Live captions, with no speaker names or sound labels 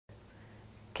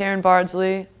Karen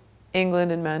Bardsley,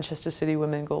 England and Manchester City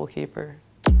women goalkeeper.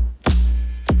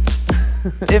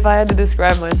 If I had to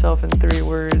describe myself in 3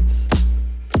 words,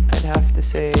 I'd have to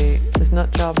say, is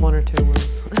nut job 1 or 2 words?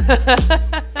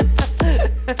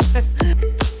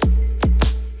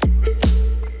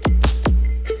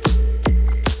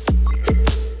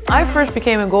 I first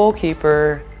became a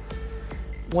goalkeeper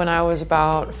when I was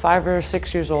about 5 or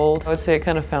 6 years old. I would say it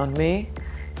kind of found me,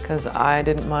 because I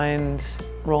didn't mind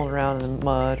rolling around in the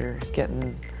mud or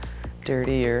getting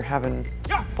dirty or having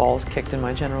balls kicked in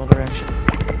my general direction.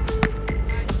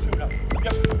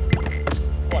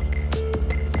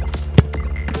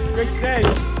 Great save.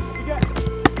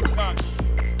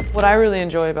 What I really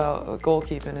enjoy about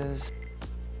goalkeeping is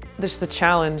just the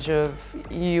challenge of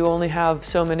you only have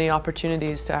so many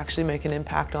opportunities to actually make an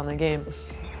impact on the game.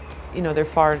 You know, they're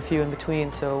far and few in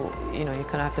between, so you know, you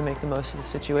kind of have to make the most of the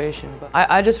situation. But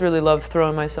I just really love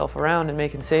throwing myself around and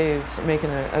making saves.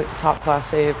 Making a top-class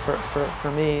save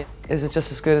for me is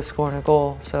just as good as scoring a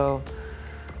goal. So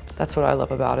that's what I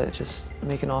love about it, just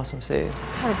making awesome saves.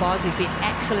 Karen Bardsley's been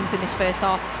excellent in this first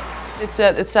half. It's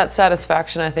that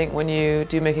satisfaction, I think, when you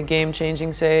do make a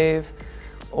game-changing save,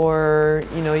 or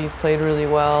you know, you've played really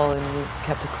well and you've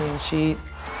kept a clean sheet.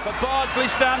 But Bardsley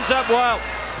stands up well.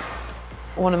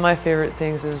 One of my favorite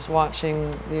things is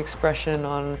watching the expression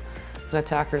on an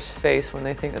attacker's face when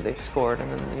they think that they've scored,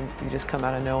 and then you just come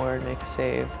out of nowhere and make a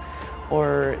save.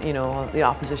 Or, you know, the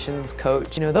opposition's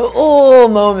coach, you know, the oh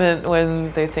moment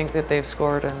when they think that they've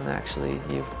scored and actually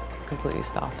you've completely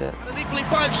stopped it. An equally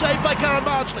fine save by Karen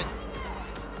Bardsley.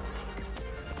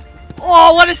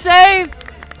 Oh, what a save!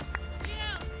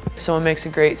 If someone makes a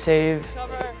great save,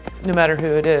 no matter who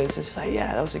it is, it's just like,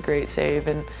 yeah, that was a great save.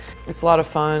 And it's a lot of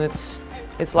fun, it's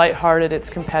lighthearted, it's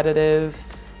competitive.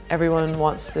 Everyone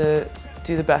wants to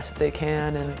do the best that they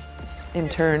can, and in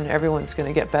turn, everyone's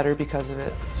going to get better because of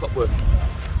it. Top work.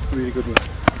 Really good work.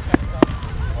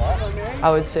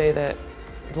 I would say that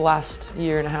the last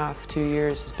 1.5, 2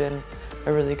 years has been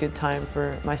a really good time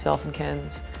for myself and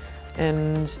Ken's.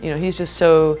 And you know, he's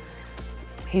so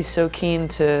keen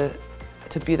to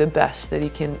be the best that he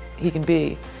can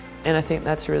be. And I think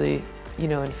that's really, you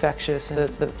know, infectious. And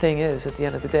the thing is, at the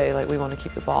end of the day, like, we want to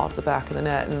keep the ball at the back of the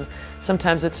net, and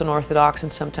sometimes it's unorthodox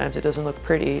and sometimes it doesn't look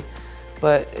pretty,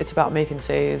 but it's about making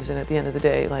saves. And at the end of the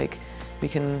day, like, we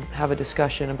can have a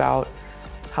discussion about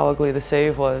how ugly the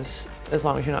save was as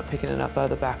long as you're not picking it up out of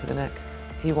the back of the neck.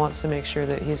 He wants to make sure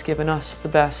that he's given us the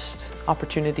best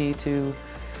opportunity to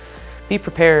be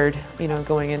prepared, you know,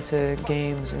 going into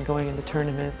games and going into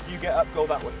tournaments. You get up, go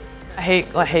that way.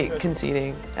 I hate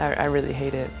conceding. I really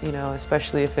hate it, you know,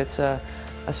 especially if it's a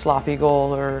sloppy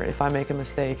goal or if I make a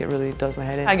mistake, it really does my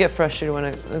head in. I get frustrated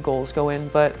when the goals go in,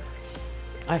 but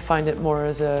I find it more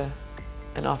as an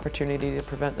opportunity to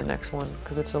prevent the next one,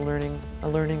 because it's a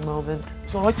learning moment.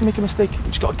 So I like to make a mistake. We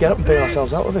just got to get up and bail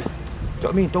ourselves out of it. Do you know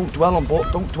what I mean? Don't dwell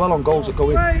on goals that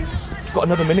go in. You've got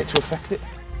another minute to affect it.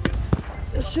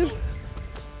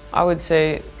 I would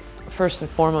say, first and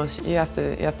foremost, you have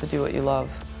to do what you love.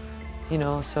 You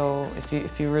know, so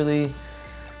if you really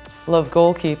love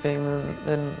goalkeeping,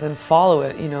 then follow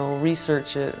it. You know,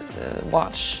 research it,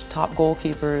 watch top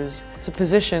goalkeepers. It's a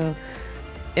position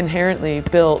inherently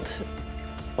built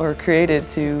or created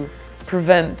to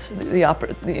prevent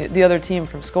the other team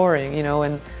from scoring. You know,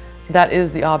 and that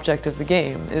is the object of the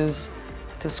game, is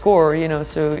to score. You know,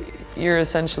 so you're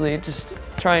essentially just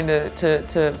trying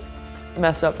to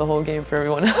mess up the whole game for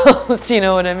everyone else. You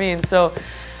know what I mean? So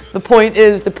the point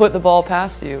is to put the ball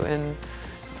past you, and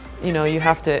you know, you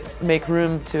have to make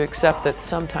room to accept that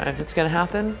sometimes it's going to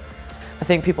happen. I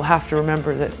think people have to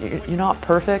remember that you're not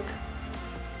perfect.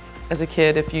 As a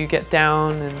kid, if you get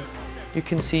down and you're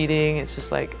conceding, it's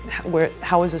just like,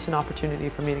 how is this an opportunity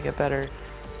for me to get better?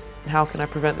 And how can I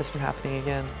prevent this from happening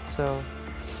again? So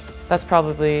that's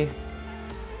probably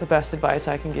the best advice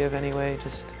I can give anyway.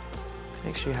 Just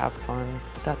make sure you have fun.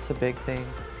 That's the big thing.